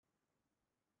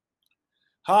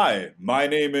Hi, my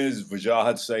name is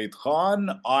Wajahat Saeed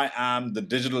Khan. I am the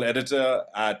digital editor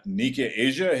at Nikkei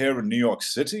Asia here in New York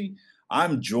City.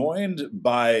 I'm joined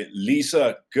by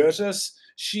Lisa Curtis.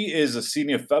 She is a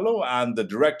senior fellow and the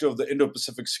director of the Indo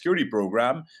Pacific Security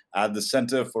Program at the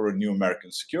Center for a New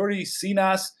American Security,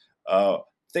 CNAS, a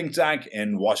think tank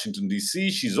in Washington, D.C.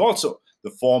 She's also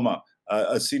the former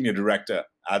a senior director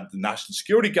at the National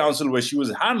Security Council, where she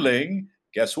was handling,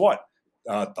 guess what?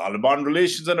 Taliban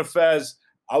relations and affairs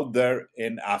out there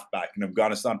in AFPAC in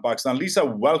Afghanistan, Pakistan. Lisa,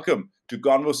 welcome to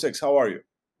Convo 6. How are you?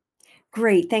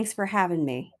 Great. Thanks for having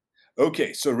me.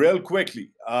 Okay, so real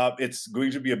quickly, it's going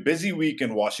to be a busy week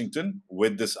in Washington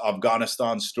with this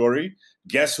Afghanistan story.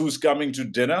 Guess who's coming to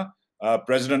dinner?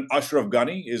 President Ashraf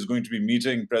Ghani is going to be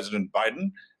meeting President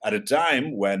Biden at a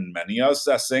time when many are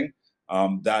assessing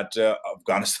that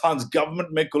Afghanistan's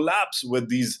government may collapse with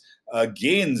these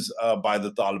gains by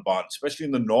the Taliban, especially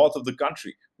in the north of the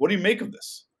country. What do you make of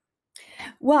this?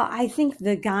 Well, I think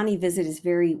the Ghani visit is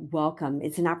very welcome.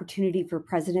 It's an opportunity for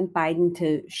President Biden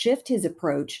to shift his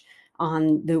approach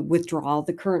on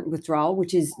the current withdrawal,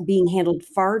 which is being handled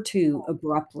far too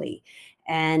abruptly.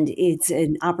 And it's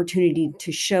an opportunity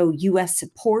to show U.S.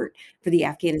 support for the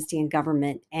Afghanistan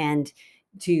government and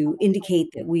to indicate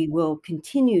that we will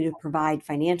continue to provide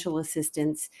financial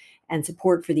assistance and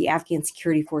support for the Afghan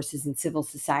security forces and civil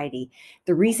society.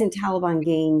 The recent Taliban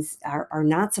gains are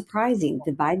not surprising.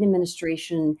 The Biden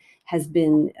administration has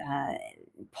been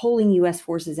pulling U.S.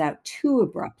 forces out too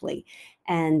abruptly,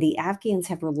 and the Afghans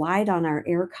have relied on our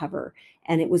air cover.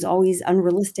 And it was always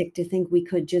unrealistic to think we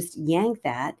could just yank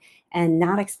that and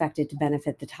not expect it to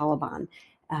benefit the Taliban.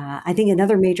 I think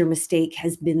another major mistake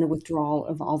has been the withdrawal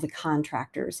of all the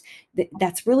contractors.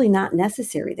 That's really not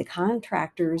necessary. The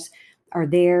contractors are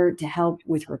there to help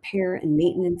with repair and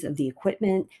maintenance of the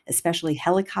equipment, especially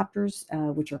helicopters,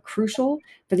 which are crucial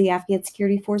for the Afghan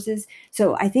security forces.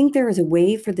 So I think there is a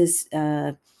way for this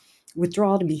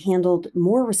withdrawal to be handled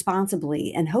more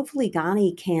responsibly, and hopefully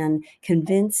Ghani can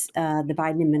convince the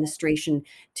Biden administration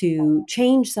to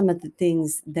change some of the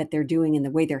things that they're doing and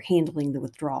the way they're handling the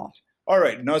withdrawal. All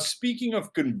right. Now, speaking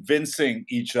of convincing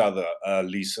each other,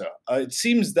 Lisa, it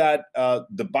seems that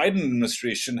the Biden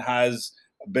administration has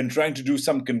been trying to do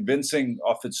some convincing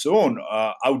of its own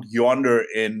out yonder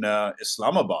in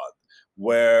Islamabad,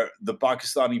 where the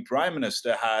Pakistani prime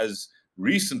minister has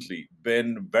recently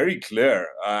been very clear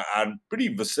and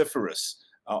pretty vociferous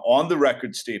on the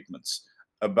record statements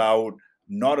about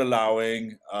not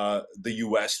allowing the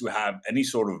US to have any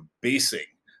sort of basing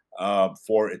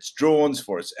for its drones,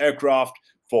 for its aircraft,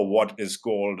 for what is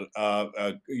called,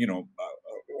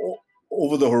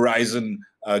 over the horizon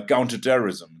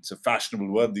counterterrorism. It's a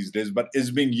fashionable word these days, but is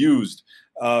being used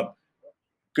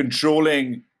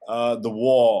controlling the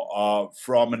war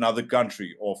from another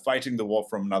country or fighting the war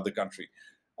from another country.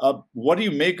 What do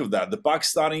you make of that? The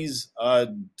Pakistanis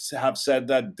have said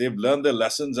that they've learned their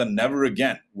lessons and never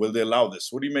again will they allow this.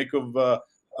 What do you make of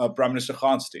Prime Minister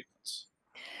Khan's statements?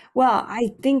 Well,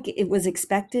 I think it was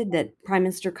expected that Prime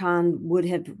Minister Khan would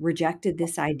have rejected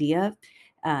this idea.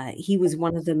 He was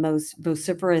one of the most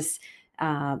vociferous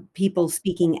people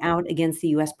speaking out against the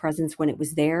U.S. presence when it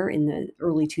was there in the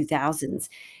early 2000s.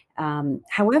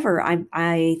 However,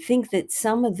 I think that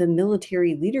some of the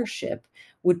military leadership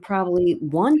would probably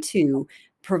want to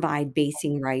provide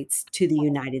basing rights to the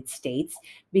United States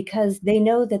because they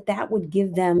know that that would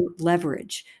give them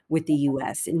leverage with the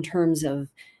U.S. in terms of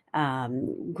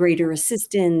greater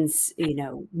assistance,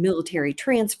 military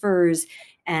transfers,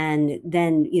 and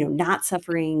then, not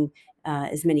suffering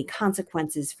as many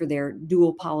consequences for their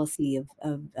dual policy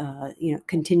of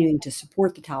continuing to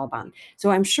support the Taliban.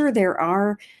 So I'm sure there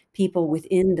are people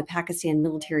within the Pakistan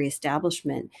military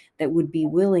establishment that would be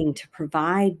willing to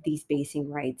provide these basing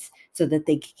rights so that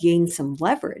they could gain some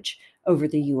leverage over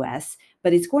the U.S.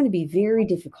 But it's going to be very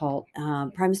difficult.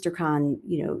 Prime Minister Khan,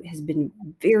 has been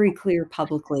very clear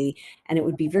publicly, and it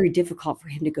would be very difficult for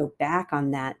him to go back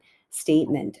on that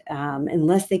statement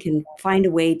unless they can find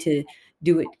a way to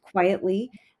do it quietly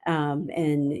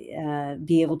and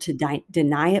be able to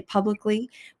deny it publicly.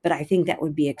 But I think that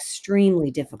would be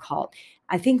extremely difficult.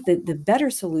 I think that the better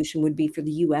solution would be for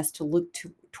the U.S. to look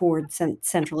toward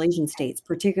Central Asian states,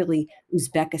 particularly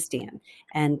Uzbekistan,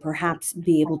 and perhaps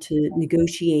be able to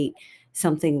negotiate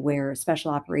something where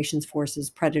special operations forces,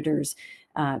 predators,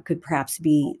 could perhaps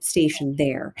be stationed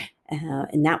there.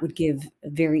 And that would give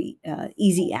very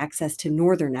easy access to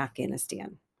northern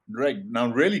Afghanistan. Right. Now,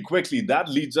 really quickly, that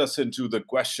leads us into the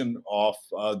question of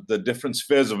the different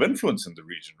spheres of influence in the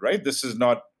region, right? This is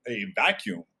not a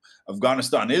vacuum.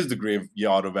 Afghanistan is the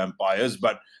graveyard of empires,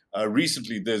 but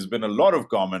recently there's been a lot of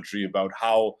commentary about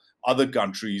how other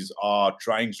countries are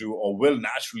trying to or will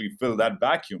naturally fill that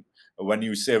vacuum. When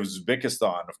you say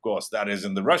Uzbekistan, of course, that is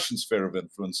in the Russian sphere of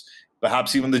influence,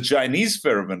 perhaps even the Chinese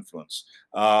sphere of influence.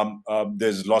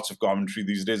 There's lots of commentary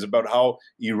these days about how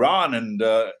Iran and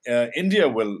India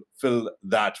will fill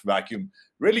that vacuum.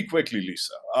 Really quickly,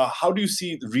 Lisa, how do you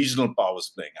see the regional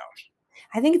powers playing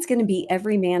out? I think it's going to be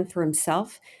every man for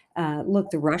himself.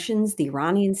 Look, the Russians, the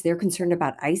Iranians, they're concerned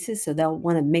about ISIS, so they'll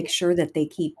want to make sure that they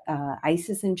keep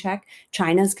ISIS in check.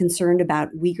 China's concerned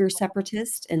about Uyghur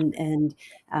separatists, and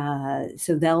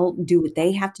so they'll do what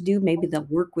they have to do. Maybe they'll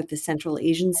work with the Central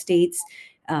Asian states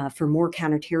for more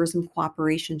counterterrorism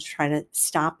cooperation to try to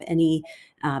stop any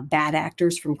bad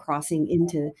actors from crossing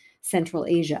into Central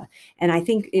Asia. And I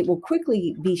think it will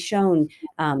quickly be shown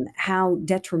how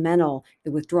detrimental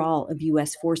the withdrawal of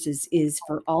U.S. forces is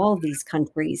for all of these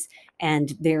countries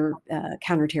and their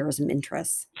counterterrorism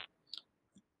interests.